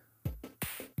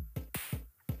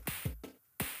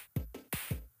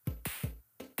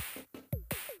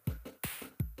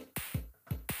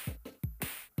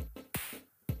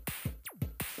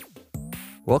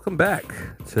Welcome back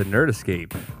to Nerd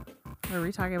Escape. Where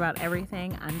we talk about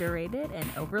everything underrated and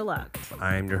overlooked.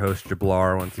 I am your host,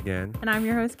 Jablar, once again. And I'm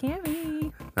your host,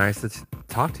 Cami. Nice to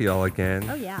talk to y'all again.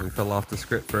 Oh, yeah. We fell off the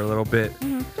script for a little bit.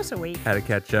 Just a week. Had to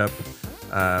catch up.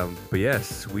 But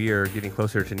yes, we are getting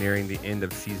closer to nearing the end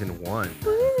of season 1.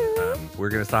 We're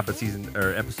going to stop at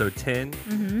episode 10.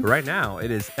 But right now,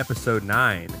 it is episode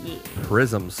 9, Yeah.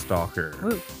 Prism Stalker.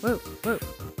 Whoa.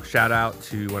 Shout out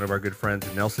to one of our good friends,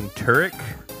 Nelson Turek.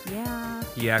 Yeah.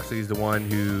 He actually is the one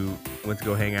who went to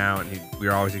go hang out, and we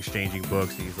were always exchanging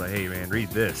books. And he's like, "Hey, man, read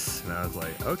this." And I was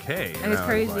like, "Okay." It was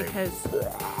crazy like, because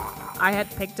I had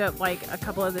picked up like a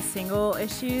couple of the single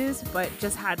issues, but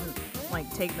just hadn't like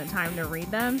taken the time to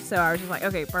read them. So I was just like,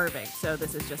 okay, perfect. So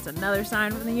this is just another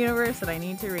sign from the universe that I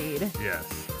need to read.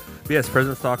 Yes. But yes,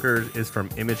 Prism Stalker is from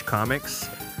Image Comics.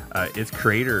 Its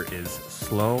creator is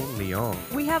Sloan Leong.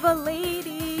 We have a lady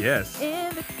Yes.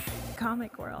 in the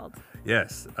comic world.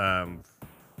 Yes.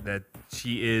 That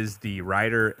she is the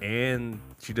writer, and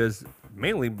she does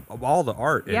mainly all the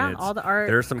art. Yeah, and all the art,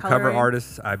 There's some cover coloring.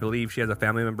 artists. I believe she has a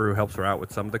family member who helps her out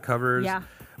with some of the covers. Yeah.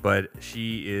 But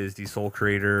she is the sole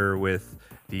creator with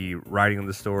the writing of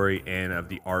the story and of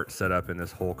the art set up in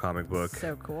this whole comic book.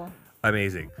 So cool.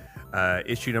 Amazing.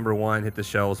 Issue number 1 hit the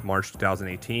shelves March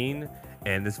 2018.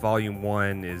 And this volume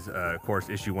 1 is, of course,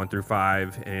 issue 1 through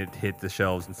 5, and it hit the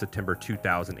shelves in September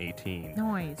 2018.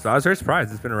 Nice. So I was very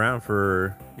surprised. It's been around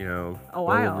for, A well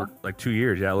while. over, like 2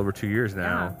 years. Yeah, a little over 2 years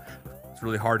now. It's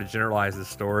really hard to generalize this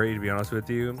story, to be honest with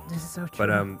you. This is so true.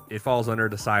 But it falls under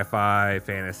the sci-fi,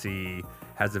 fantasy,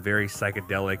 has a very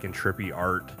psychedelic and trippy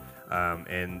art.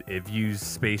 And it views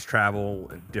space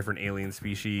travel, different alien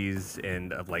species,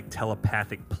 and of like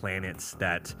telepathic planets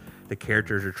that the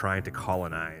characters are trying to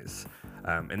colonize.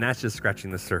 And that's just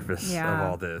scratching the surface of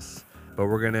all this. But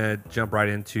we're going to jump right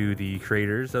into the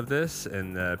creators of this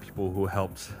and the people who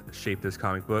helped shape this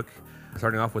comic book.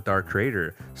 Starting off with our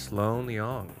creator, Sloan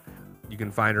Leong. You can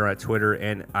find her at Twitter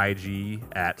and IG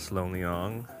at Sloan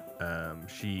Leong.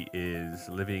 She is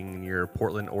living near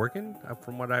Portland, Oregon,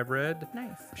 from what I've read.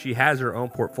 Nice. She has her own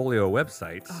portfolio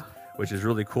website, which is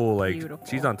really cool. Like, beautiful.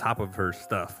 she's on top of her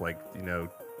stuff. Like,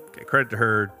 credit to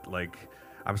her. Like,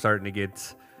 I'm starting to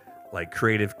get like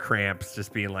creative cramps,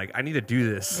 just being like, I need to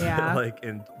do this. Yeah.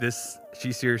 And this,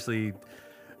 she's an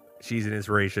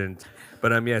inspiration.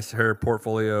 But yes, her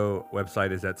portfolio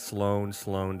website is at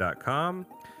sloan.com.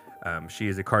 She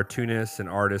is a cartoonist, an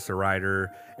artist, a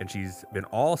writer, and she's been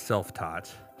all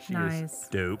self-taught. She Nice. is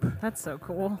dope. That's so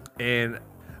cool. And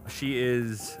she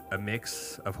is a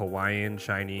mix of Hawaiian,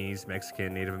 Chinese,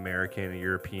 Mexican, Native American, and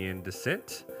European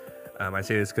descent. I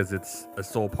say this because it's a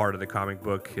sole part of the comic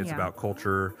book. It's Yeah. about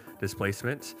culture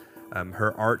displacement.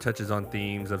 Her art touches on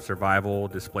themes of survival,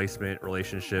 displacement,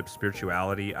 relationships,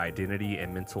 spirituality, identity,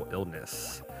 and mental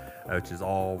illness, which is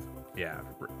all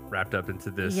wrapped up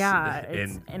into this. Yeah,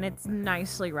 and and it's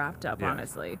nicely wrapped up, Yeah.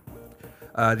 honestly.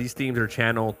 these themes are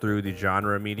channeled through the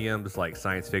genre mediums like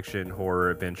science fiction, horror,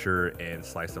 adventure, and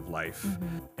slice of life.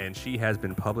 And she has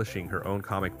been publishing her own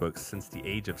comic books since the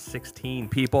age of 16,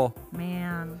 people.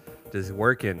 Man, Just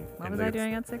working. what was I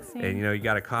doing at 16? And you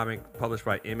got a comic published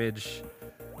by Image.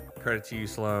 Credit to you,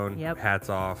 Sloan. Yep. Hats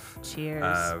off. Cheers.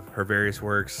 Her various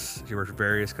works. She works for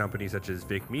various companies such as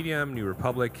Vic Medium, New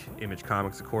Republic, Image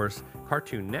Comics, of course,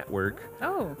 Cartoon Network,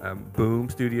 Oh, Boom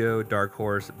Studio, Dark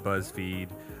Horse, BuzzFeed.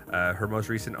 Her most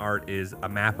recent art is a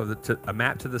map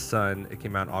to the sun. It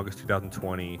came out in August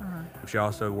 2020. She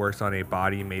also works on a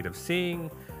body made of seeing.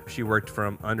 She worked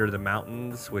from Under the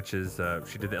Mountains, which is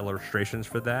she did the illustrations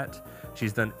for that.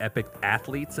 She's done Epic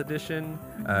Athletes Edition,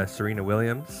 Serena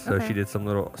Williams. So Okay. she did some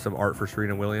art for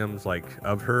Serena Williams, like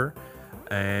of her.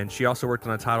 And she also worked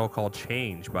on a title called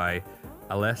Change by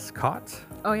Elias Kott.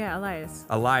 oh yeah, Elias.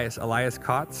 Elias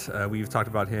Kott. We've talked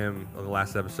about him in the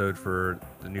last episode for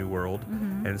the New World,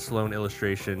 and Sloan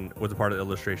Illustration was a part of the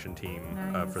illustration team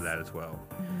Nice. for that as well.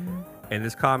 And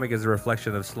this comic is a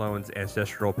reflection of Sloan's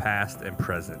ancestral past and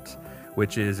present,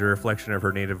 which is a reflection of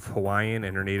her Native Hawaiian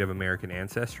and her Native American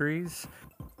ancestries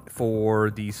for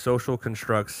the social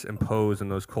constructs imposed in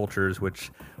those cultures, which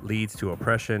leads to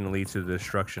oppression, leads to the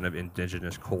destruction of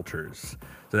indigenous cultures.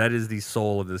 So that is the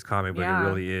soul of this comic book. Yeah. It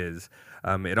really is.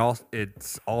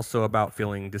 It's also about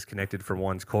feeling disconnected from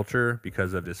one's culture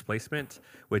because of displacement,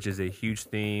 which is a huge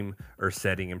theme or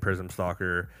setting in Prism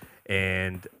Stalker.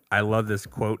 And I love this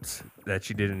quote that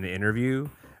she did in the interview,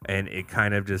 and it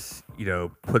kind of just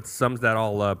sums that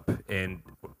all up. And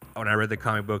when I read the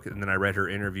comic book and then I read her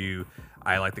interview,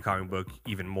 I liked the comic book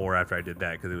even more after I did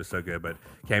that because it was so good. But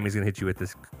Cammy's gonna hit you with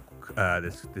this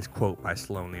quote by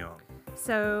Sloan Leong.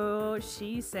 So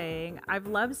she's saying, I've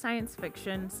loved science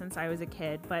fiction since I was a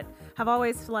kid, but have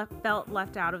always felt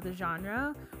left out of the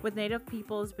genre, with native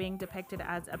peoples being depicted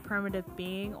as a primitive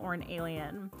being or an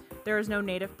alien. There is no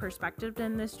native perspective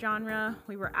in this genre.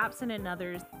 We were absent in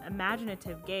others'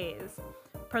 imaginative gaze.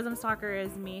 Prism Stalker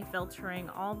is me filtering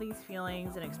all these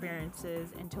feelings and experiences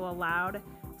into a loud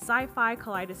sci-fi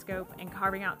kaleidoscope and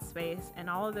carving out space and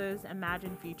all of those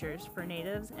imagined futures for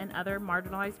natives and other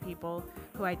marginalized people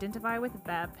who identify with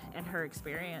Vep and her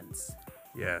experience.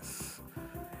 Yes.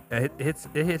 It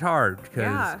hit hard because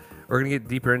Yeah. we're gonna get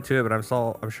deeper into it, but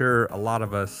I'm sure a lot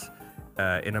of us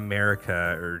in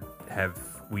America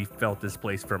we felt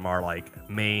displaced from our like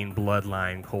main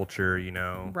bloodline culture, you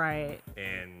know, Right.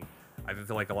 and I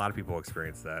feel like a lot of people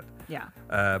experience that. Yeah.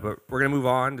 But we're gonna move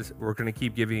on. We're gonna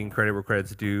keep giving credit where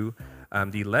credit's due.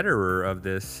 The letterer of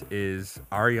this is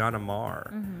Ariana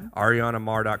Mar.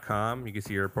 ArianaMar.com. You can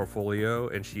see her portfolio,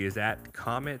 and she is at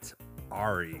Comet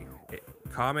Ari.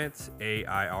 Comet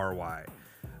AIRY.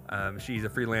 She's a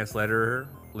freelance letterer.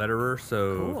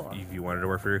 So Cool. if you wanted to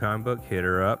work for your comic book, hit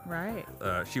her up. Right.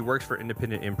 She works for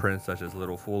independent imprints such as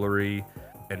Little Foolery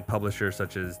and publishers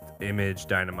such as Image,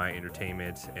 Dynamite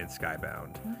Entertainment, and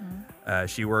Skybound.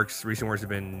 She recent works have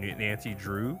been Nancy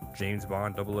Drew, James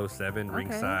Bond 007, Okay.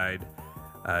 Ringside,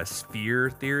 Sphere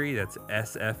Theory, that's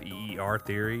SFEER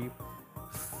Theory,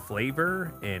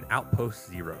 Flavor, and Outpost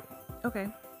Zero. Okay.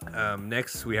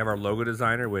 Next, we have our logo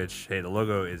designer, which, hey, the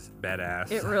logo is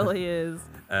badass. It really is.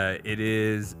 It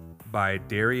is by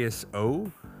Darius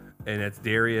O, and it's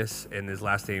Darius, and his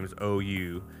last name is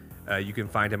OU. You can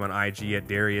find him on IG at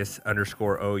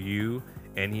Darius_OU,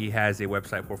 and he has a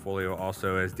website portfolio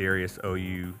also as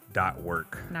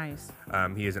DariusOU.work. Nice.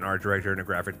 He is an art director and a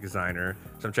graphic designer,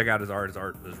 so check out his art. His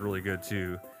art is really good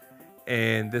too.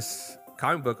 And this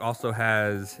comic book also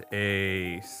has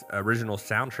a original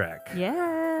soundtrack.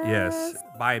 Yes. Yes,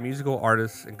 by a musical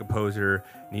artist and composer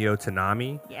Neo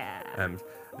Tanami. Yeah.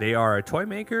 They are a toy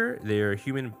maker. They are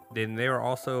human. Then they are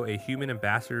also a human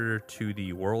ambassador to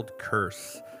the World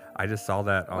Curse. I just saw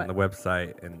that on the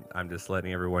website, and I'm just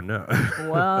letting everyone know.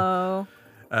 Whoa.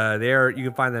 You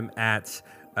can find them at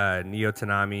Neo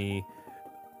Tanami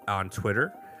on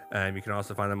Twitter. You can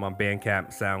also find them on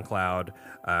Bandcamp, SoundCloud.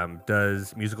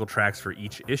 Does musical tracks for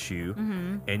each issue,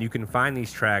 and you can find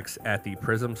these tracks at the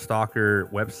Prism Stalker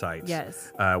website.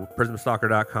 Yes.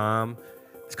 PrismStalker.com.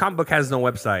 This comic book has no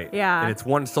website. Yeah. And it's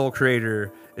one sole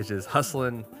creator. It's just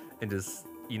hustling and just,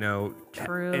 you know.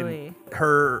 Truly. And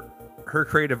her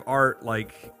creative art,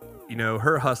 like, you know,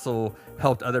 her hustle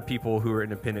helped other people who are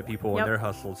independent people in their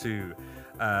hustle too.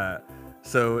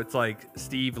 So it's like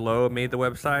Steve Lowe made the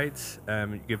website.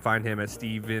 You can find him at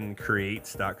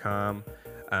stevencreates.com.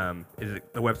 The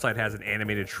website has an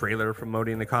animated trailer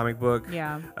promoting the comic book.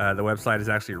 Yeah. The website is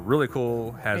actually really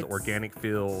cool. Has It's organic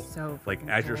feel. so like freaking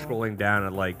as you're cool. scrolling down,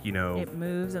 and like, you know, It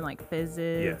moves and like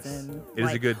fizzes. yes, And it is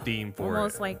a like, good theme for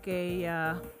almost it. like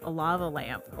a lava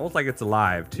lamp. Almost like it's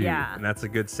alive too. Yeah. And that's a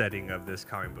good setting of this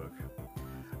comic book.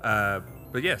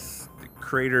 But yes, the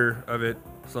creator of it,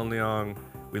 Sun Leong.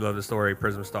 We love the story,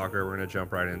 Prism Stalker. We're gonna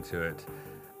jump right into it.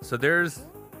 So there's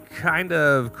kind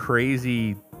of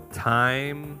crazy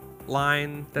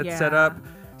timeline that's set Yeah. up.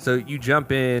 So you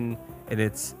jump in, and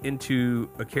it's into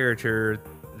a character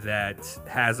that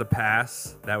has a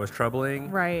past that was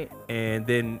troubling, Right. and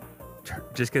then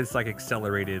just gets like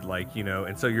accelerated, like, you know,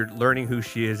 and so you're learning who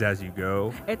she is as you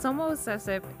go. It's almost as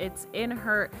if it's in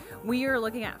her. We are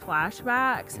looking at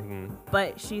flashbacks,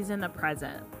 but she's in the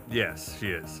present. Yes, she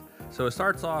is. So it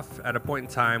starts off at a point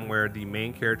in time where the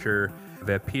main character,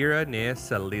 Vepira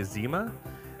Nesalezima,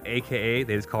 aka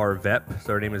they just call her Vep,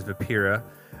 so her name is Vepira.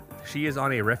 She is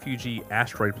on a refugee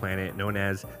asteroid planet known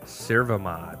as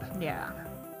Servamod. Yeah.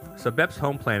 So Vep's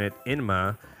home planet,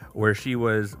 Inma, where she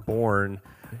was born,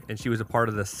 and she was a part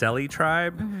of the Selly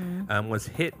tribe, was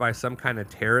hit by some kind of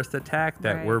terrorist attack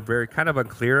that Right. we're very kind of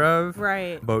unclear of.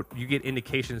 Right. But you get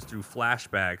indications through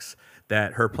flashbacks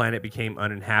that her planet became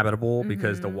uninhabitable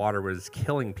because the water was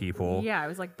killing people. Yeah. It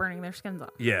was like burning their skins off.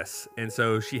 Yes, and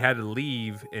so she had to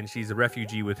leave, and she's a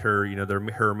refugee with her, you know,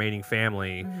 her remaining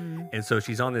family, and so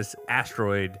she's on this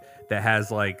asteroid that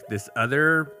has like this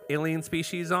other alien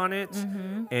species on it,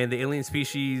 and the alien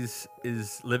species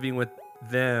is living with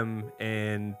them,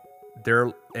 and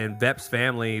Vep's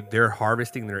family. They're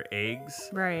harvesting their eggs,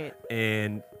 Right.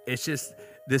 and it's just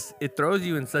this. It throws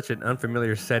you in such an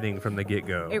unfamiliar setting from the get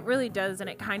go. It really does, and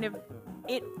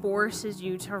it forces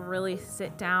you to really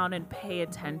sit down and pay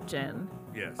attention.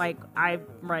 Yes. Like, I've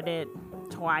read it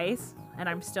twice, and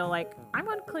I'm still like, I'm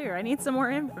unclear. I need some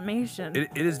more information.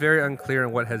 It is very unclear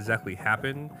on what has exactly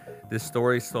happened. This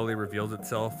story slowly reveals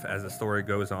itself as the story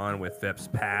goes on with Vep's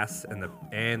past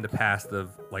and the past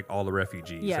of like all the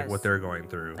refugees, Yes. like what they're going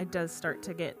through. It does start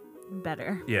to get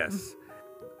better. Yes.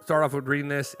 Start off with reading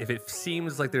this. If it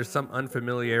seems like there's some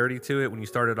unfamiliarity to it when you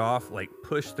start it off, like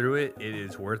push through it. It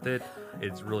is worth it.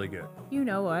 It's really good. You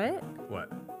know what? What?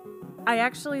 I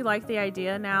actually like the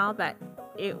idea now that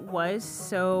it was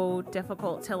so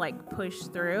difficult to like push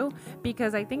through,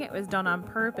 because I think it was done on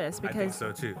purpose, I think because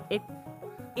so too.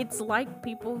 it's like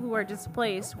people who are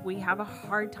displaced, we have a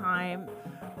hard time.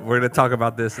 We're going to talk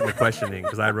about this in the questioning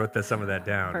because I wrote some of that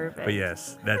down. Perfect. But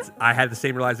yes, I had the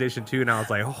same realization too, and I was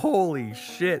like, holy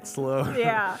shit, slow.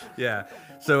 Yeah. Yeah.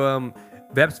 So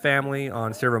Vep's family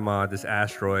on Servamod, this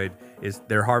asteroid,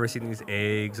 they're harvesting these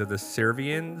eggs of the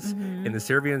Servians, and the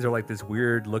Servians are like this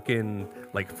weird looking,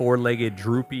 like four-legged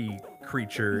droopy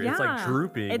creature. Yeah. It's like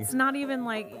drooping. It's not even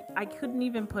like, I couldn't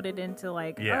even put it into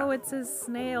like, Yeah. oh, it's a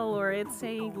snail or it's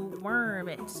a worm.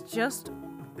 It's just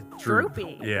Droop.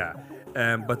 droopy. Yeah.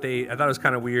 But I thought it was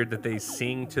kind of weird that they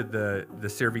sing to the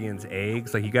Servians'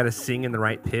 eggs. Like, you got to sing in the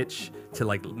right pitch to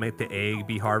like make the egg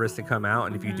be harvested and come out.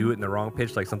 And if you do it in the wrong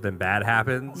pitch, like something bad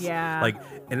happens. Yeah. Like,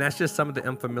 and that's just some of the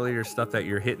unfamiliar stuff that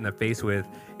you're hit in the face with.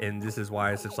 And this is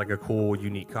why it's such like a cool,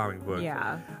 unique comic book.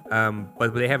 Yeah.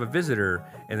 But they have a visitor,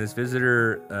 and this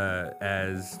visitor,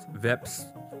 as Vep's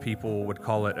people would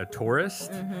call it, a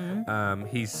tourist.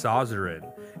 He's Sauzerin.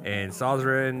 And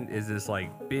Sauzerin is this like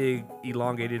big,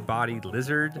 elongated bodied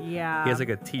lizard. Yeah. He has like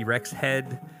a T-Rex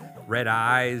head, red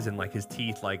eyes, and like his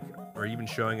teeth like are even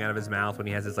showing out of his mouth when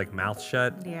he has his like mouth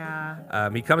shut. Yeah.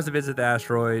 He comes to visit the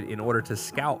asteroid in order to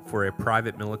scout for a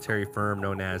private military firm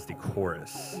known as the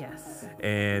Chorus. Yes.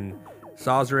 And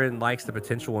Sauzerin likes the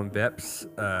potential in Vep's,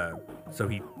 so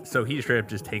he straight up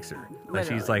just takes her. Like,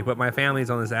 she's Literally. like, but my family's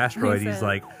on this asteroid. He He's said,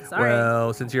 like, "Sorry."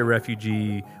 well, since you're a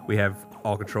refugee, we have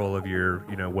all control of your,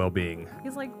 well-being.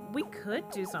 He's like, we could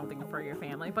do something for your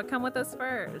family, but come with us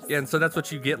first. Yeah, and so that's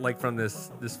what you get like from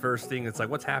this first thing. It's like,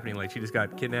 what's happening? Like, she just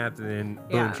got kidnapped, and then boom,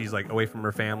 Yeah. she's like away from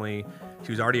her family.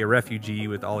 She was already a refugee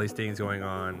with all these things going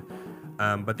on.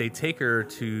 But they take her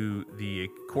to the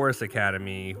Chorus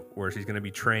Academy where she's going to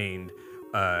be trained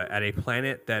at a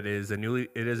planet that is a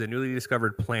newly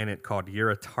discovered planet called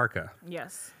Uratarka.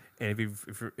 Yes. And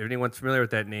if anyone's familiar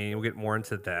with that name, we'll get more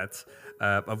into that.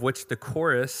 Of which the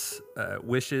Chorus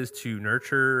wishes to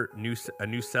nurture a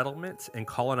new settlement and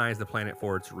colonize the planet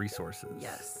for its resources.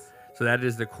 Yes. So that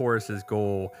is the Chorus's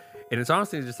goal. And it's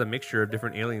honestly just a mixture of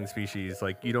different alien species.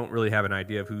 Like, you don't really have an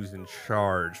idea of who's in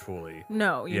charge fully.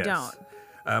 No, you Yes.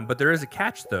 don't. But there is a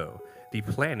catch, though. The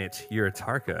planet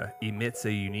Uratarka emits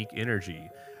a unique energy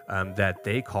that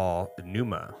they call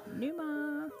Pneuma.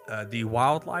 Numa. The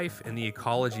wildlife and the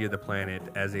ecology of the planet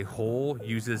as a whole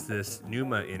uses this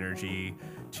Pneuma energy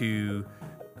to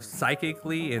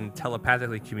psychically and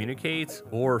telepathically communicate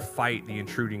or fight the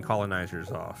intruding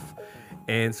colonizers off.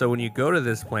 And so when you go to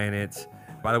this planet,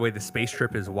 by the way, the space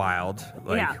trip is wild.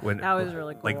 Like, Yeah, that was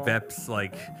really cool. Like, Vep's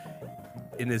like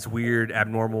in this weird,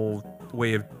 abnormal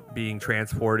way of being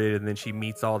transported, and then she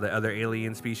meets all the other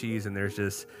alien species, and there's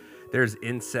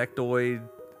insectoid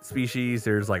species,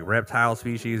 there's like reptile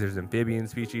species, there's amphibian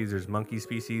species, there's monkey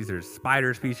species, there's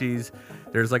spider species.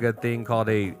 There's like a thing called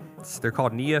they're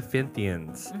called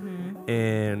Neophinthians,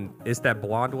 and it's that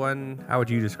blonde one. How would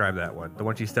you describe that one? The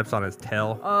one she steps on his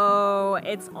tail. Oh,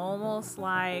 it's almost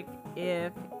like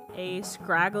if a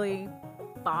scraggly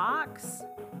fox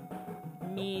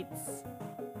meets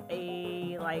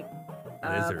a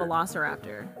Lizard.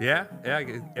 velociraptor. Yeah,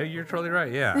 you're totally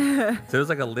right. Yeah. So it was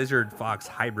like a lizard fox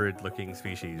hybrid looking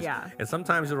species. Yeah. And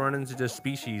sometimes you'll run into just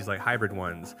species like hybrid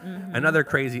ones. Another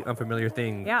crazy unfamiliar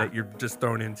thing Yeah. that you're just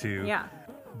thrown into. Yeah.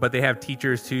 But they have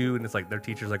teachers too, and it's like their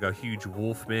teacher's like a huge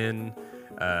wolfman,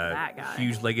 That guy.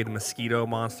 huge-legged mosquito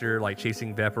monster, like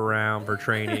chasing Vep around for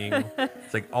training.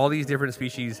 It's like all these different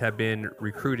species have been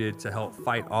recruited to help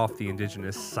fight off the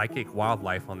indigenous psychic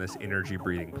wildlife on this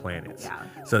energy-breathing planet. Yeah.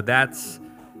 So that's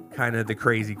kind of the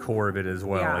crazy core of it as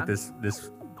well. Yeah. Like this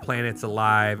planet's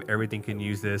alive, everything can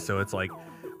use this, so it's like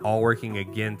all working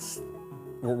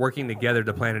together.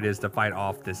 The planet is to fight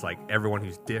off this like everyone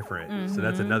who's different. So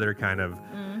that's another kind of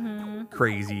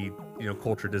crazy,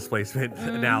 culture displacement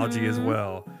analogy as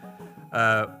well.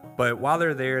 But while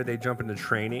they're there, they jump into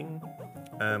training.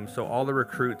 So all the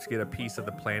recruits get a piece of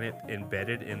the planet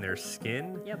embedded in their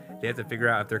skin. Yep. They have to figure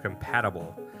out if they're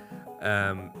compatible.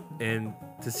 And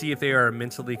to see if they are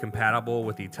mentally compatible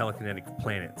with the telekinetic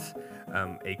planets.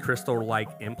 A crystal-like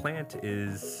implant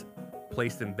is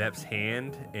placed in Bep's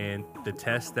hand, and the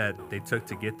test that they took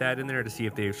to get that in there to see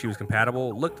if she was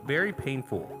compatible looked very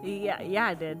painful.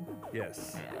 Yeah, it did.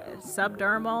 Yes.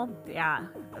 Subdermal, yeah,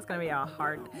 that's gonna be a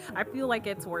hard. I feel like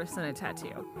it's worse than a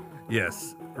tattoo.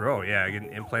 Yes. Oh yeah, get an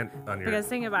implant on your. Because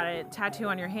think about it, tattoo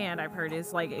on your hand, I've heard,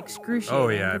 is like excruciating. Oh,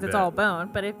 yeah, I because it's bet. all bone.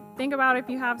 But think about if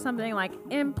you have something like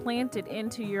implanted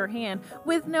into your hand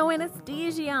with no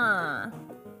anesthesia,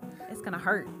 it's gonna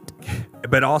hurt.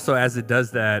 But also, as it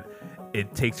does that,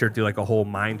 it takes her through like a whole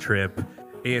mind trip.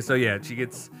 And so yeah, she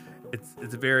gets.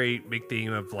 It's a very big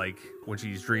theme of like when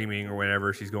she's dreaming or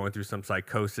whenever she's going through some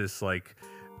psychosis like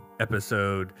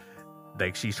episode,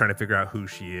 like she's trying to figure out who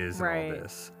she is and all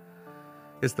this.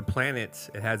 It's the planet.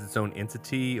 It has its own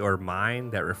entity or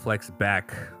mind that reflects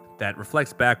back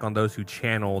on those who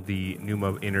channel the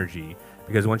Pneuma energy.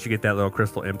 Because once you get that little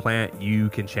crystal implant, you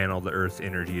can channel the Earth's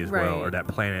energy as well, or that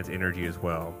planet's energy as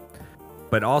well.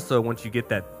 But also, once you get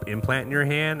that implant in your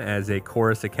hand as a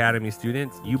Chorus Academy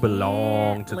student, you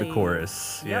belong to the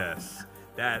chorus. Yep. Yes,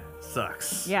 that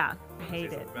sucks. Yeah, I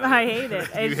hate it. I hate it.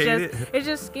 It's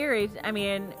just scary. I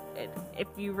mean, if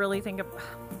you really think of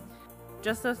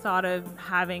just the thought of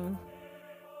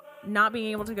not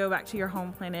being able to go back to your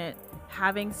home planet,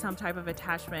 having some type of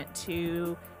attachment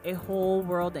to a whole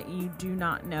world that you do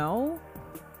not know.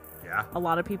 Yeah. A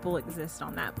lot of people exist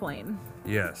on that plane.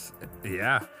 Yes.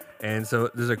 Yeah. And so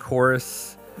there's a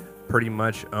chorus pretty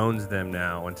much owns them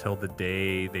now until the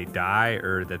day they die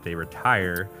or that they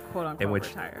retire. Quote unquote in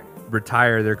which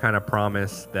retire. They're kind of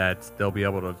promised that they'll be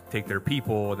able to take their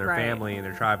people and their Right. family and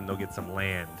their tribe and they'll get some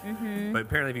land. Mm-hmm. But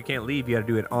apparently if you can't leave, you got to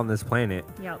do it on this planet.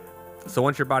 Yep. So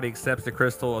once your body accepts the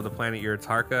crystal of the planet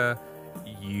Uratarka,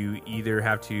 you either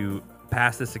have to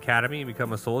pass this academy and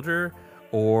become a soldier,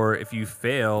 or if you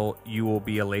fail, you will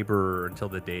be a laborer until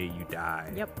the day you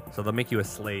die. Yep. So they'll make you a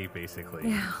slave, basically.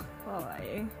 Yeah.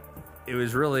 Boy. It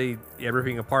was really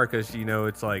ripping apart because,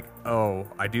 it's like, oh,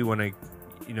 I do want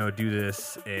to, do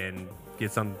this and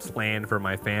get some land for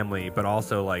my family, but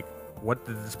also, like, what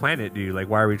does this planet do? Like,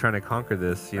 why are we trying to conquer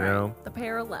this, you know? The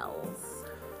parallels.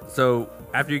 So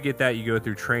after you get that, you go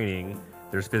through training.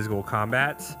 There's physical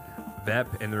combat.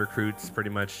 Vep and the recruits pretty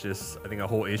much just, I think a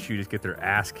whole issue, just get their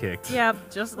ass kicked.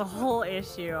 Yep, just the whole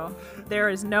issue. There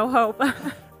is no hope.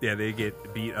 Yeah, they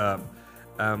get beat up.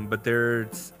 But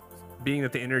there's, being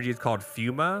that the energy is called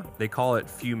Pneuma, they call it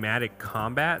pneumatic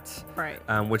combat. Right.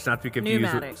 Which not to be confused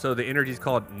Pneumatic. with, so the energy is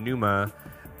called Pneuma,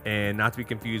 and not to be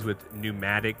confused with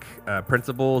pneumatic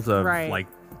principles of like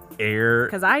air.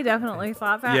 Because I definitely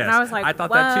thought that, Yes, and I was like, I thought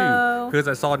whoa. that too. Because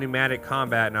I saw pneumatic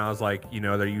combat, and I was like,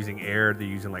 they're using air, they're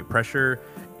using like pressure,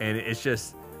 and it's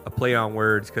just a play on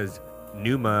words because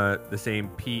pneuma, the same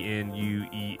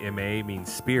Pneuma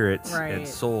means spirit and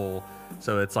soul.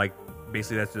 So it's like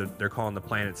basically that's what they're calling the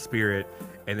planet spirit,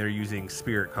 and they're using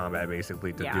spirit combat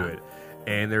basically to do it.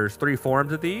 And there's 3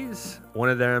 forms of these. One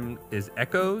of them is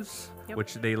echoes,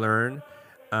 which they learn.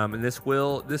 And this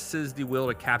is the will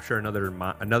to capture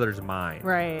another's mind.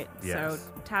 Right. Yes.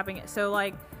 So tapping it. So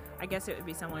like, I guess it would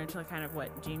be similar to kind of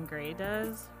what Jean Grey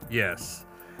does. Yes.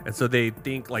 And so they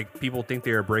think, like, people think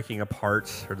they are breaking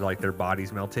apart or like their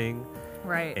bodies melting.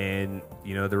 Right. And,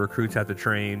 the recruits have to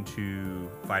train to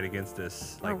fight against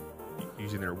this, like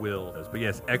using their will. But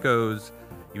yes, echoes,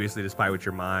 you basically just fight with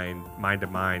your mind to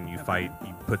mind. You fight,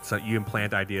 you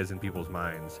implant ideas in people's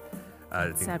minds.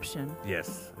 Deception.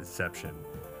 Yes, deception.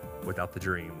 Without the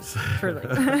dreams. Truly.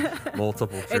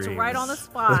 Multiple dreams. It's right on the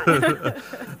spot.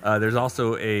 There's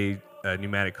also a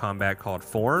pneumatic combat called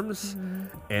forms,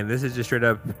 and this is just straight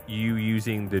up you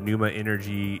using the pneuma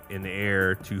energy in the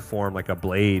air to form like a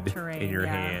blade in your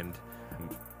hand.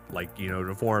 Like,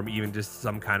 to form even just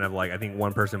some kind of, like, I think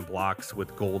one person blocks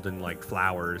with golden, like,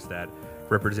 flowers that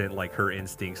represent, like, her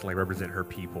instincts and, like, represent her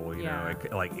people, you know,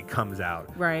 it comes out.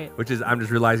 Right. Which is, I'm just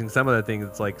realizing some of the things,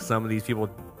 it's like some of these people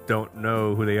don't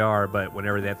know who they are, but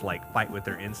whenever they have to, like, fight with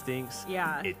their instincts,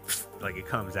 it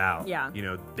comes out. Yeah.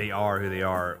 They are who they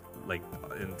are, like,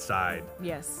 inside.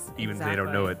 Yes. Even if they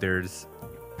don't know it, there's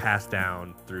passed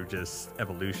down through just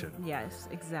evolution. Yes,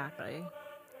 exactly.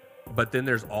 But then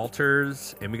there's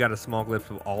altars, and we got a small glimpse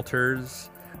of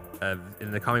altars.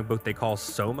 In the comic book, they call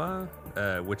soma,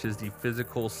 which is the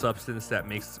physical substance that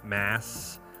makes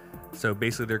mass. So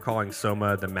basically, they're calling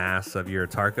soma the mass of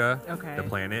Uratarka, the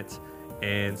planet.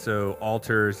 And so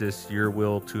altars is your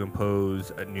will to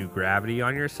impose a new gravity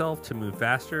on yourself to move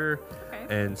faster.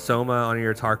 And soma on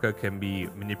Uratarka can be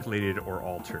manipulated or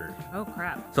altered. Oh,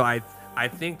 crap. So I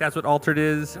think that's what Altered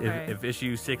is. Okay. If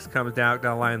issue 6 comes down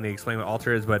the line, they explain what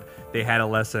Altered is, but they had a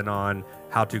lesson on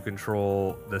how to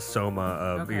control the soma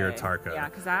of Iratarka. Yeah,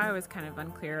 because I was kind of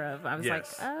unclear of. I was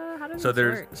Yes. like, how does So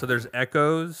this work? there's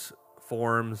echoes,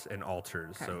 forms, and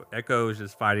alters. Okay. So echo is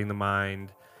just fighting the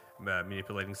mind,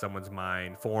 manipulating someone's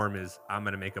mind. Form is I'm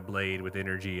gonna make a blade with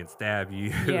energy and stab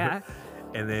you. Yeah.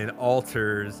 And then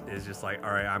alters is just like,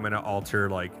 all right, I'm gonna alter,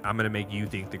 like I'm gonna make you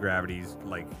think the gravity's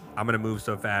like I'm gonna move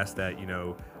so fast that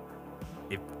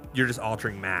if you're just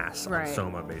altering mass on Right.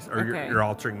 Soma base, or Okay. you're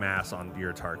altering mass on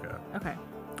Iratarka. Okay.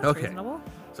 That's Okay. reasonable.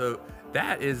 So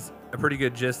that is a pretty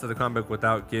good gist of the comic book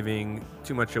without giving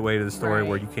too much away to the story,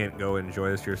 where Right. you can't go and enjoy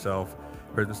this yourself.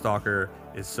 Prism Stalker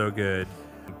is so good.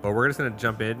 But we're just going to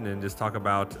jump in and just talk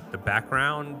about the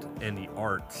background and the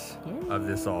art of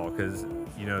this all. Because,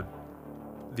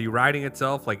 the writing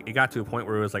itself, like, it got to a point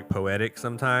where it was, like, poetic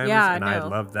sometimes. Yeah, and I no.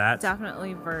 love that.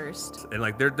 Definitely versed. And,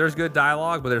 like, there's good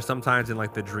dialogue, but there's sometimes in,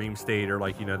 like, the dream state or,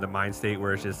 like, the mind state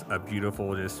where it's just a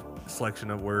beautiful just selection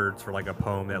of words for, like, a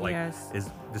poem that, like, Yes. is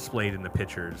displayed in the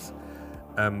pictures.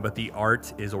 But the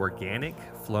art is organic,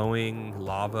 flowing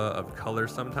lava of color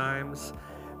sometimes.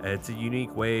 It's a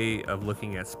unique way of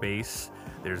looking at space.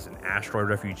 There's an asteroid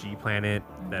refugee planet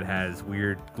that has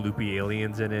weird gloopy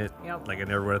aliens in it. Yep. Like I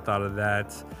never would have thought of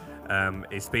that.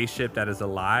 A spaceship that is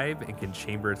alive and can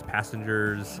chamber its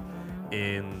passengers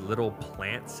in little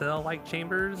plant cell-like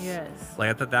chambers. Yes.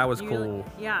 Like I thought that was You- cool.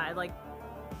 Yeah, like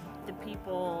the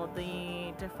people,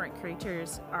 the different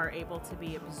creatures are able to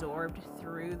be absorbed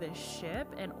through the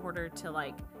ship in order to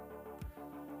like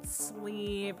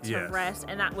sleep, to Yes. rest,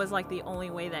 and that was like the only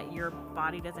way that your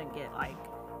body doesn't get like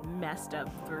messed up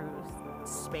through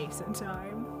space and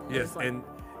time. It Yes, was, like, and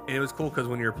it was cool because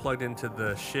when you're plugged into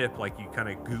the ship, like you kind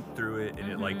of goop through it,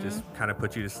 and it like Mm-hmm. just kind of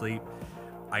puts you to sleep.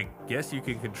 I guess you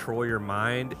can control your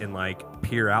mind and like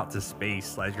peer out to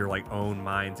space as your like own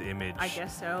mind's image. I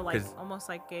guess so, like 'Cause- almost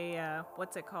like a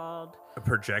what's it called? A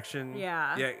projection.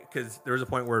 Yeah. Yeah, because there was a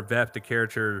point where Vep, the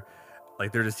character,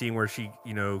 like there's a scene where she,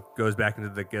 goes back into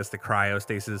the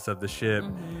cryostasis of the ship,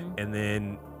 Mm-hmm. and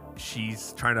then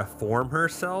she's trying to form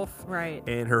herself. Right.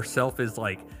 And herself is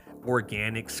like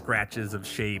organic scratches of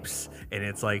shapes, and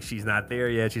it's like she's not there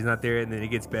yet, and then it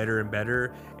gets better and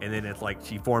better, and then it's like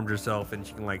she formed herself and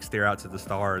she can like stare out to the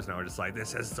stars, and I was just like,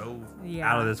 this is so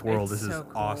Yeah, out of this world. it's This is so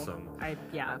cool. awesome.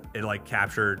 Yeah. It like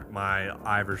captured my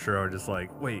eye for sure. Just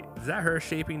like, wait, is that her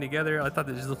shaping together? I thought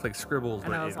that just looked like scribbles.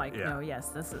 And but I was it- like, yeah. no, yes,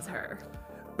 this is her.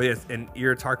 But yes, and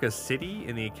Iratarka City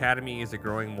in the Academy is a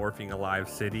growing, morphing, alive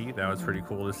city. That was pretty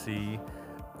cool to see.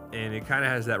 And it kind of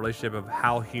has that relationship of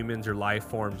how humans or life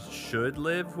forms should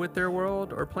live with their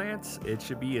world or plants. It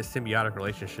should be a symbiotic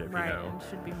relationship, Right. you know? And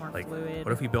should be more Like, fluid.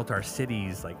 what if we built our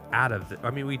cities like out of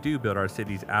we do build our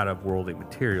cities out of worldly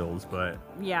materials, but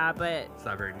Yeah, but it's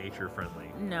not very nature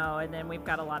friendly. no, and then we've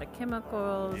got a lot of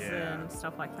chemicals Yeah. and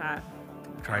stuff like that.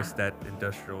 Tries that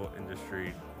industrial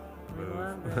industry We move.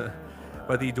 love it.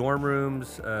 But the dorm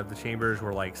rooms, the chambers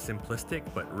were like simplistic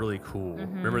but really cool.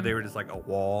 Remember, they were just like a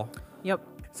wall. Yep.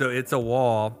 So it's a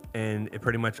wall, and it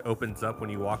pretty much opens up when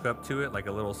you walk up to it, like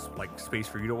a little like space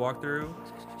for you to walk through,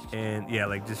 and yeah,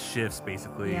 like just shifts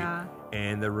basically. Yeah.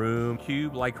 And the room,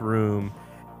 cube-like room,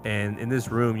 and in this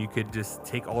room you could just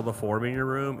take all the form in your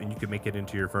room and you could make it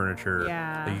into your furniture.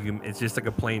 Yeah. Like it's just like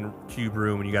a plain cube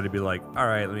room, and you got to be like, all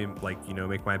right, let me like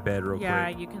make my bed real Yeah,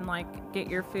 quick. you can like get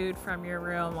your food from your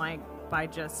room like by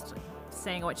just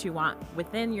saying what you want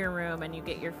within your room, and you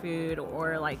get your food,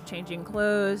 or like changing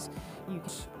clothes. You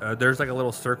There's like a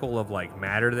little circle of like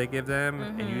matter they give them,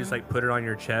 and you just like put it on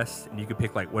your chest, and you can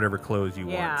pick like whatever clothes you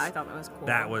yeah, want. I thought that was cool.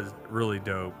 That was really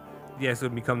dope. Yeah, so it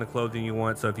would become the clothing you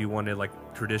want. So if you wanted like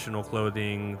traditional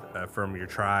clothing from your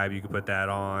tribe, you could put that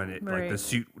on. Like the Right.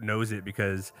 suit knows it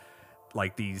because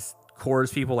like these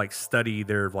Chorus people like study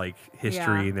their like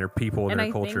history Yeah. and their people and, and their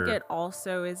I culture. think it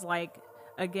also is like,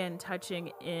 again,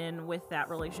 touching in with that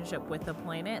relationship with the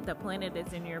planet. The planet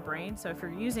is in your brain, so if you're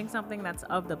using something that's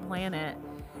of the planet,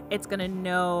 it's gonna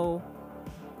know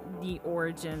the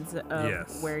origins of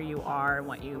Yes. where you are and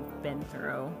what you've been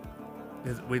through.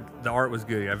 The art was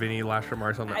good. You have any last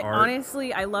remarks on the art?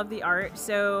 Honestly, I love the art.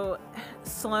 So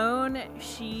Sloan,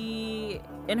 she,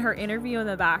 in her interview in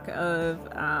the back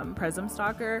of Prism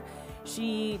Stalker,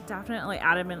 she definitely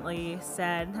adamantly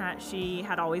said that she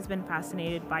had always been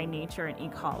fascinated by nature and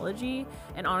ecology.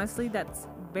 And honestly, that's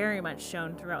very much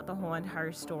shown throughout the whole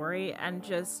entire story. And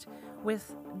just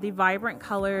with the vibrant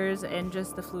colors and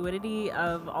just the fluidity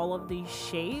of all of these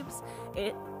shapes,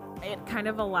 it kind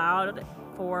of allowed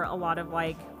for a lot of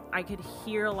like, I could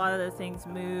hear a lot of the things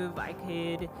move. I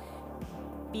could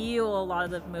feel a lot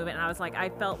of the movement. And I was like, I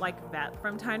felt like that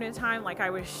from time to time. Like I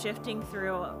was shifting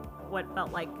through what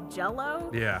felt like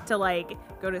Jello. Yeah. To like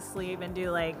go to sleep and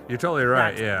do like. You're totally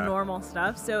right. that Yeah. normal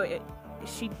stuff. So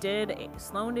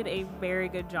Sloan did a very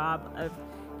good job of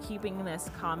keeping this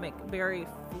comic very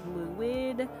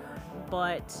fluid,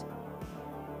 but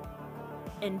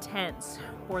intense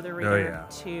for the reader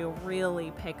to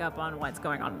really pick up on what's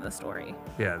going on in the story.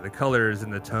 Yeah, the colors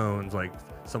and the tones, like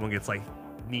someone gets like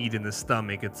kneed in the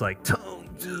stomach, it's like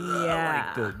tones. Yeah.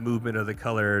 Like the movement of the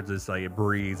colors is like it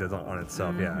breathes on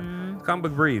itself. Yeah. Comic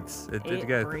book breathes. It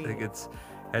gets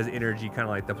has energy kind of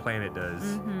like the planet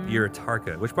does. You're a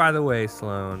Tarka, which by the way,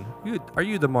 Sloan, are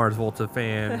you the Mars Volta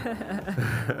fan?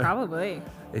 Probably.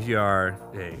 If you are,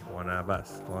 hey, one of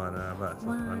us, one of us,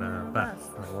 one of us,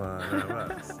 one of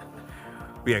us.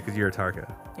 But yeah, because you're a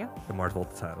Tarka. Yeah. The Mars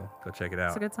Volta title. Go check it out.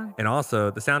 It's a good song. And also,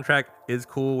 the soundtrack is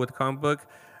cool with the comic book,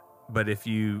 but if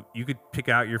you could pick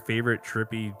out your favorite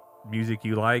trippy music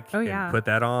you like and put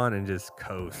that on and just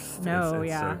coast. It's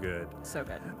so good. So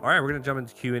good. All right, we're going to jump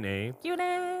into Q&A.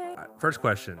 Q&A. First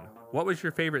question. What was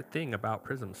your favorite thing about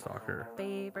Prism Stalker?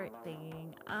 Favorite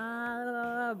thing?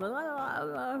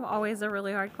 Always a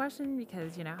really hard question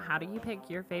because, how do you pick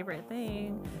your favorite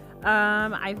thing?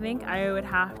 I think I would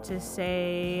have to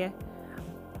say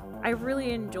I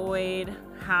really enjoyed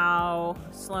how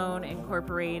Sloan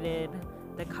incorporated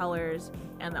the colors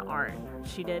and the art.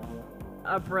 She did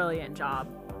a brilliant job.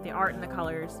 The art and the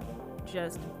colors,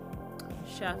 just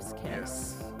chef's kiss.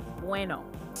 Yes. Bueno.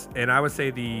 And I would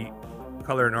say the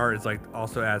color and art is like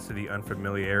also adds to the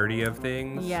unfamiliarity of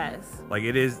things. Yes. Like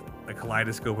it is a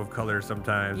kaleidoscope of colors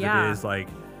sometimes. Yeah. It is like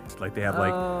they have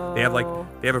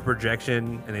a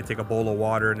projection and they take a bowl of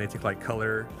water and they take like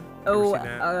color.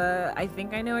 I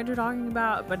think I know what you're talking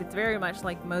about, but it's very much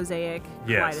like mosaic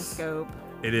kaleidoscope.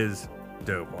 It is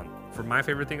dope. For my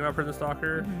favorite thing about Prism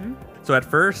Stalker, so at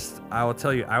first, I will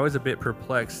tell you, I was a bit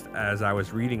perplexed as I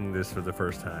was reading this for the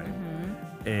first time.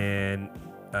 And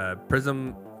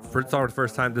Prism Stalker the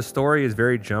first time, the story is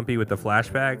very jumpy with the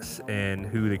flashbacks and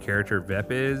who the character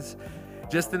Vep is.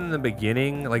 Just in the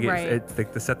beginning, like it's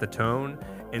like to set the tone.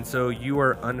 And so you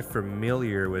are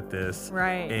unfamiliar with this.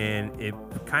 Right. And it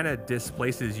kind of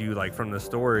displaces you like from the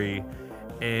story.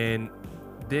 And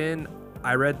then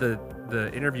I read the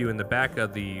interview in the back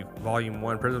of the Volume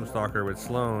 1 Prism Stalker with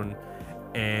Sloan,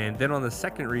 and then on the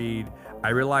second read, I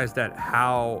realized that's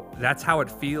how it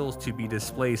feels to be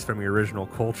displaced from your original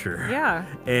culture. Yeah.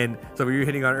 And so we were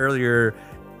hitting on earlier,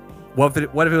 what if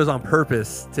it was on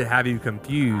purpose to have you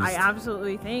confused? I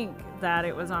absolutely think that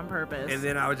it was on purpose. And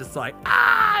then I was just like,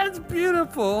 it's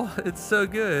beautiful. It's so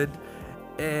good.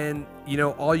 And,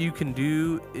 all you can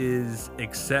do is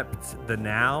accept the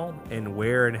now and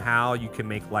where and how you can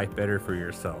make life better for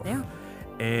yourself. Yeah.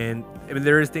 And, I mean,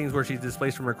 there is things where she's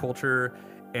displaced from her culture.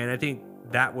 And I think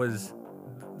that was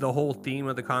the whole theme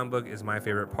of the comic book is my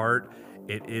favorite part.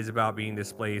 It is about being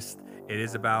displaced. It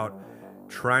is about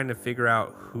trying to figure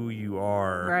out who you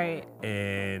are. Right.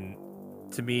 And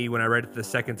to me, when I read it the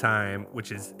second time,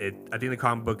 which is it, I think the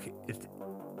comic book, it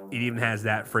even has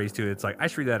that phrase to it. It's like, I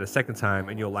should read that a second time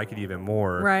and you'll like it even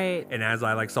more. Right. And as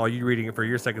I saw you reading it for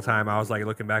your second time, I was like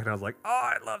looking back and I was like, oh,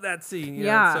 I love that scene.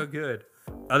 It's so good.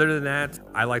 Other than that,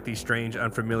 I like the strange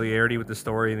unfamiliarity with the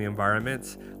story and the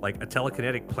environments. Like a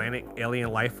telekinetic planet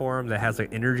alien life form that has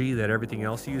like energy that everything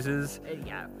else uses.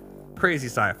 Yeah. Crazy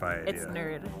sci-fi idea. It's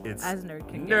nerd. It's as nerd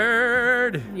can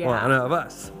nerd. Get. Yeah. One of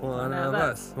us. One of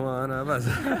us. One of us.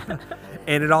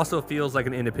 And it also feels like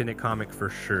an independent comic for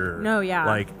sure. No, yeah.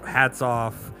 Like hats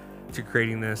off to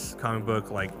creating this comic book.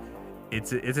 Like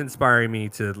it's inspiring me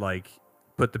to like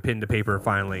put the pen to paper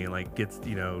finally and like get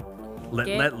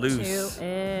let loose. To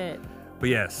it. But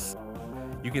yes,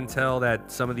 you can tell that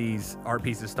some of these art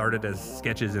pieces started as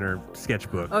sketches in her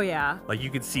sketchbook. Oh yeah. Like you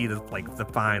could see the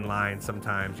fine lines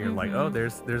sometimes. You're like, oh,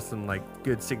 there's some like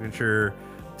good signature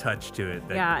touch to it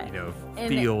that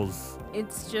feels.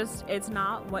 It's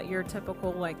not what your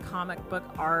typical like comic book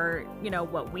art,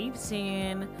 what we've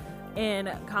seen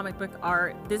in comic book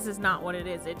art. This is not what it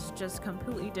is. It's just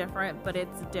completely different, but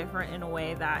it's different in a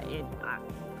way that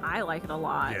I like it a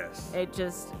lot. Yes. It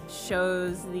just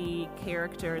shows the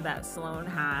character that Sloan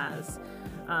has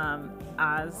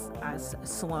as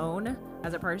Sloan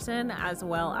as a person, as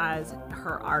well as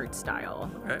her art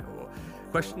style. Okay. Well,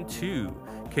 question 2.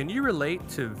 Can you relate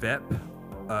to Vep,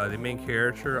 the main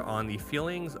character, on the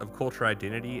feelings of culture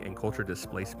identity and culture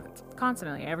displacement?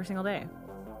 Constantly, every single day.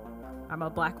 I'm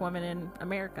a black woman in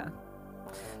America.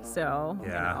 So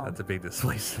that's a big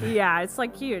displacement. Yeah, it's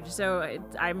like huge. So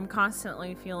I'm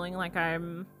constantly feeling like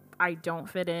I'm I don't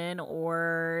fit in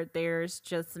or there's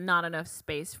just not enough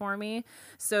space for me.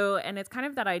 So, and it's kind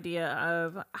of that idea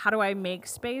of how do I make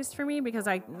space for me, because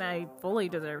I fully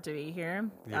deserve to be here.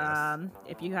 Yes.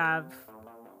 If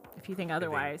you think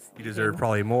otherwise, You deserve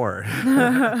probably more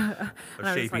of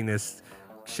shaping this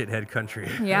shithead country.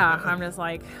 Yeah, I'm just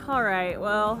like, all right,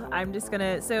 well, I'm just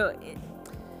gonna.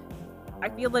 I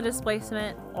feel the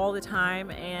displacement all the time,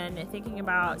 and thinking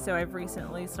about. So I've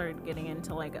recently started getting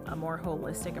into like a more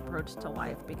holistic approach to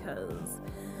life, because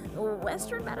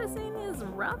Western medicine is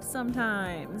rough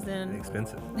sometimes and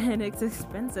expensive. And it's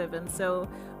expensive. And so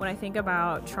when I think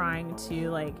about trying to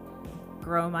like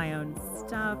grow my own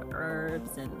stuff,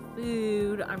 herbs and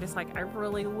food, I'm just like, I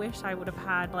really wish I would have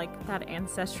had like that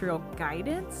ancestral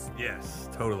guidance. Yes,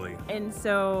 totally. And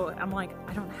so I'm like,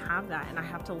 I don't have that, and I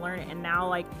have to learn it. And now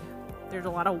like there's a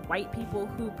lot of white people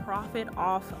who profit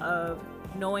off of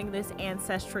knowing this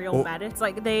ancestral medicine.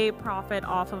 Like they profit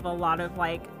off of a lot of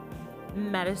like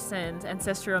medicines,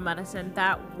 ancestral medicine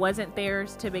that wasn't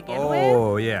theirs to begin with.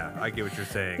 Oh yeah, I get what you're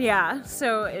saying. Yeah,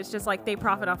 so it's just like they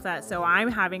profit off that. So I'm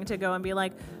having to go and be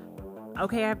like,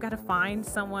 okay, I've got to find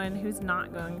someone who's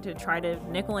not going to try to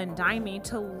nickel and dime me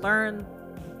to learn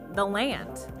the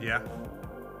land. Yeah.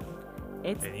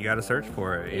 And you got to search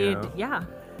for it, you know? Yeah.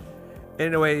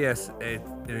 In a way, yes.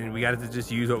 And we got to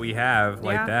just use what we have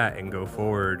like that and go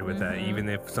forward with that, even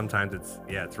if sometimes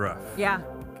it's rough. Yeah.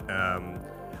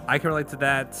 I can relate to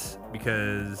that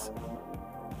because,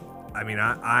 I mean,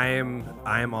 I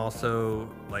am also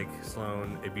like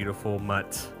Sloan, a beautiful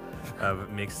mutt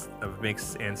of mixed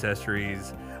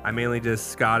ancestries. I'm mainly just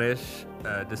Scottish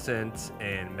descent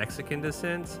and Mexican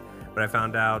descent, but I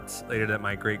found out later that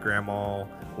my great grandma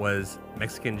was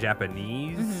Mexican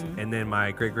Japanese, and then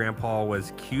my great grandpa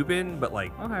was Cuban, but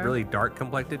like really dark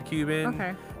complected Cuban.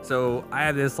 Okay. So I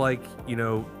have this like, you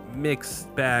know,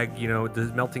 mixed bag, you know, the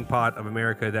melting pot of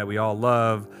America that we all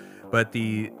love, but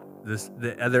the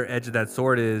other edge of that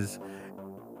sword is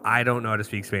I don't know how to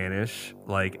speak Spanish.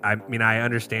 Like, I mean, I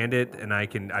understand it and I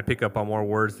pick up on more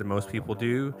words than most people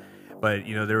do, but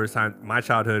you know, there was time my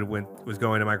childhood was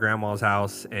going to my grandma's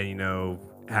house and, you know,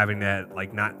 having that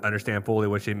like not understand fully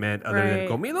what she meant other than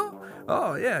comido.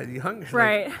 Oh yeah, you hungry?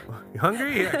 Right. Like, you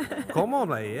hungry? Como? I'm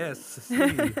like, yes.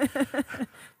 Sí.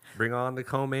 Bring on the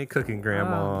homemade cooking,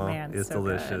 Grandma. Oh, man, it's so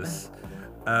delicious.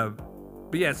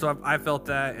 But yeah, so I felt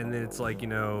that, and then it's like, you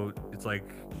know, it's like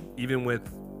even with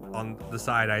on the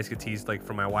side, I used to tease like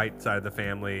from my white side of the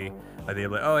family, like they're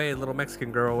like, oh hey, little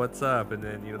Mexican girl, what's up? And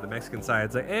then, you know, the Mexican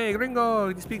side's like, hey gringo,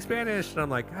 you speak Spanish? And I'm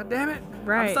like, god damn it,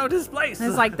 right. I'm so displaced. And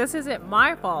it's like, this isn't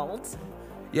my fault.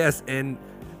 Yes, and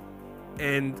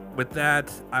with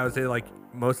that, I would say like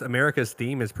most America's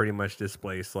theme is pretty much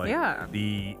displaced. Like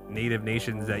the native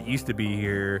nations that used to be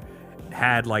here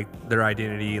had like their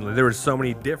identity, and there were so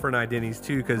many different identities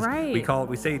too, because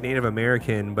we say Native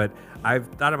American, but I've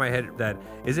thought in my head that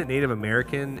isn't Native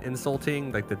American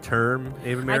insulting, like the term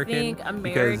Native American? I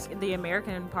think the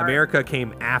American part, America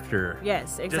came after.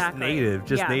 Yes, exactly.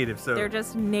 Just native. So they're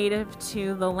just native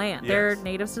to the land. Yes. They're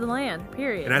natives to the land,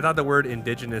 period. And I thought the word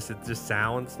indigenous, it just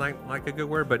sounds like a good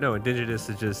word, but no, indigenous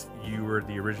is just you were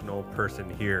the original person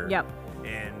here. Yep.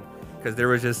 And because there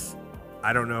was just,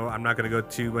 I don't know, I'm not going to go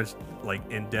too much like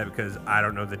in depth because I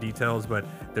don't know the details, but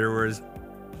there was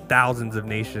thousands of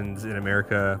nations in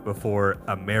America before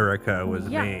America was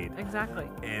made. Exactly.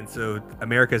 And so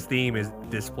America's theme is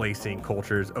displacing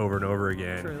cultures over and over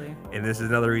again. Truly. And this is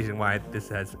another reason why this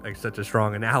has like such a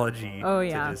strong analogy. Oh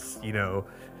yeah. To just, you know,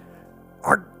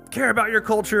 care about your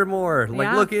culture more.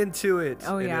 Like look into it.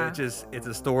 Oh yeah. And it's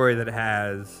a story that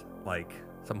has like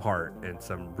some heart and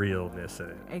some realness in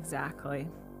it. Exactly.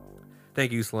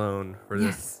 Thank you, Sloan, for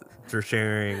this, for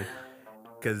sharing,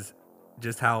 because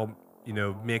just how, you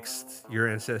know, mixed your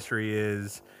ancestry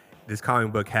is, this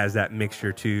comic book has that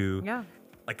mixture too. Yeah.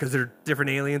 Like, because there are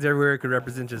different aliens everywhere, it could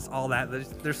represent just all that.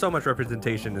 There's so much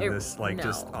representation in this, like,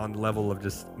 just on the level of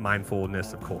just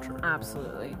mindfulness of culture.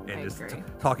 Absolutely. And I just agree.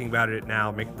 Talking about it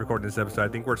now, recording this episode, I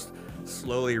think we're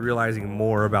slowly realizing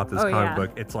more about this comic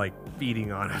book. It's like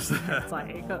feeding on us. It's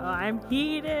like, I'm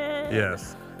heated.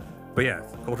 Yes. But yeah,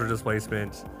 culture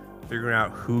displacement, figuring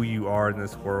out who you are in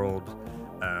this world.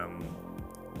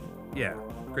 Yeah,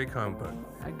 great comic book.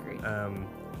 Agreed.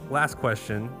 Last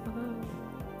question.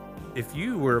 If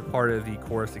you were a part of the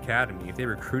Chorus Academy, if they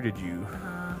recruited you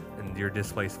and your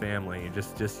displaced family,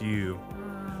 just you,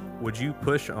 would you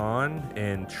push on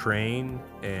and train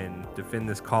and defend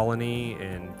this colony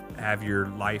and have your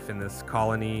life in this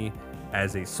colony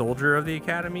as a soldier of the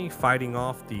Academy, fighting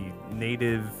off the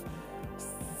native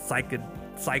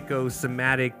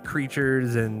psychosomatic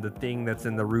creatures and the thing that's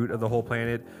in the root of the whole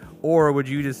planet? Or would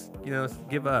you just,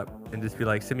 give up and just be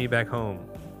like, send me back home?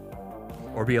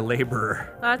 Or be a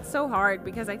laborer? That's so hard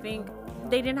because I think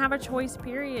they didn't have a choice,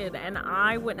 period. And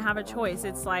I wouldn't have a choice.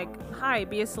 It's like, hi,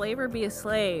 be a slave or be a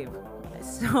slave.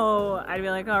 So I'd be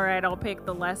like, all right, I'll pick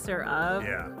the lesser of.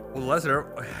 Yeah. Well, lesser,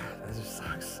 that just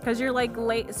sucks. Because you're like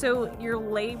late. So you're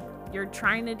late. You're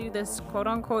trying to do this quote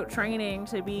unquote training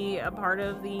to be a part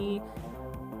of the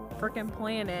freaking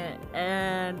planet.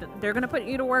 And they're going to put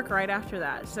you to work right after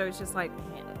that. So it's just like,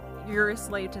 you're a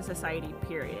slave to society,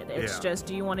 period. It's just,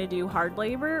 do you want to do hard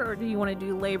labor or do you want to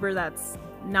do labor that's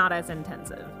not as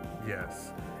intensive?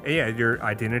 Yes. And yeah, your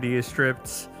identity is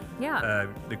stripped. Yeah.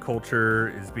 The culture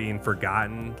is being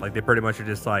forgotten. Like, they pretty much are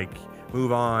just like,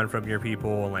 move on from your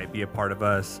people and like be a part of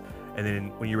us. And then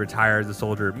when you retire as a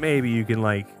soldier, maybe you can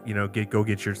like, go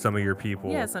get some of your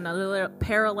people. Yes, another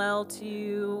parallel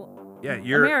to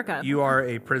America. You are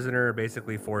a prisoner,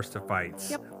 basically forced to fight.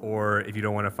 Yep. Or if you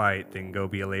don't want to fight, then go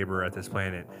be a laborer at this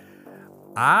planet.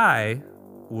 I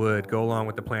would go along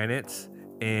with the planets,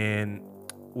 and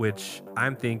which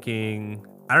I'm thinking,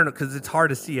 I don't know, because it's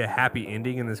hard to see a happy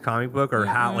ending in this comic book or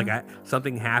how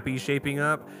something happy shaping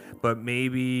up. But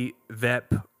maybe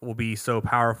Vep will be so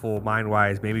powerful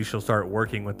mind-wise, maybe she'll start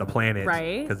working with the planet,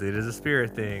 right? Because it is a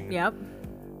spirit thing. Yep.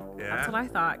 Yeah. That's what I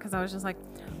thought, because I was just like,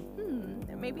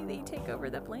 maybe they take over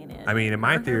the planet. I mean, and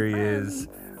my theory is,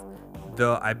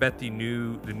 though, I bet the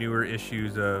newer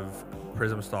issues of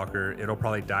Prism Stalker, it'll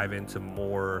probably dive into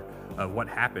more of what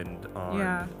happened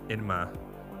on Inma,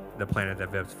 the planet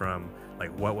that Vep's from.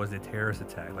 Like, what was the terrorist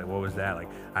attack? Like, what was that? Like,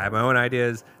 I have my own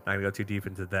ideas. Not gonna go too deep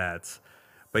into that.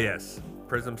 But yes,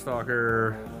 Prism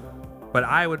Stalker. But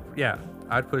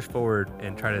I'd push forward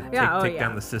and try to take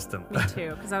down the system. Me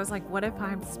too, because I was like, what if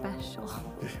I'm special?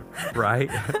 Right?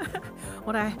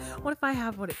 What if I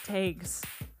have what it takes?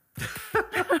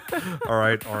 All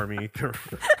right, Army,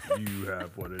 you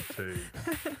have what it takes.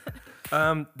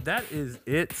 That is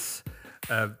it.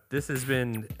 This has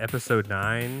been episode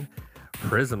 9,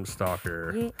 Prism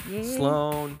Stalker. Yeah.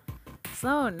 Sloan,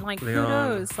 like, Leon.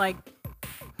 kudos. Like,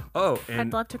 and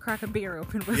I'd love to crack a beer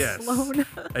open with yes, Sloan.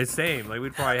 Same. Like,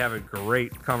 we'd probably have a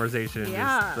great conversation.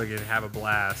 Yeah. Just like have a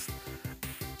blast.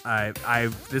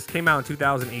 This came out in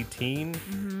 2018,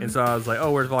 and so I was like,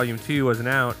 oh, where's volume 2? Wasn't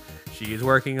out. She is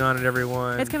working on it,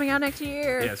 everyone. It's coming out next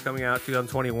year. Yeah, it's coming out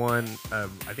 2021. I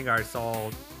think I saw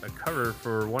a cover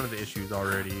for one of the issues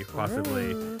already,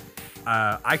 possibly. Ooh.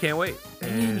 I can't wait.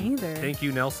 Me neither. Thank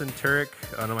you, Nelson Turek,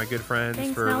 one of my good friends,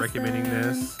 for Nelson. recommending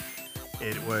this.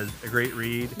 It was a great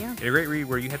read. Yeah. A great read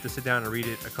where you had to sit down and read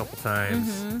it a couple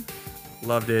times.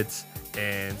 Loved it.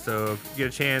 And so if you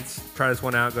get a chance, try this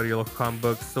one out. Go to your local comic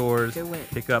book stores. Do it.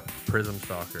 Pick up Prism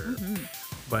Stalker.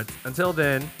 But until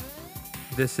then,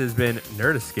 this has been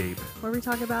Nerd Escape, where we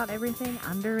talk about everything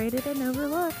underrated and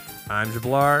overlooked. I'm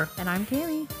Jablar. And I'm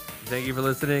Cami. Thank you for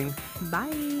listening. Bye.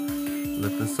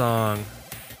 Let the song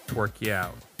twerk you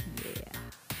out. Yeah.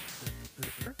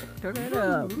 Turn it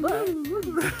up.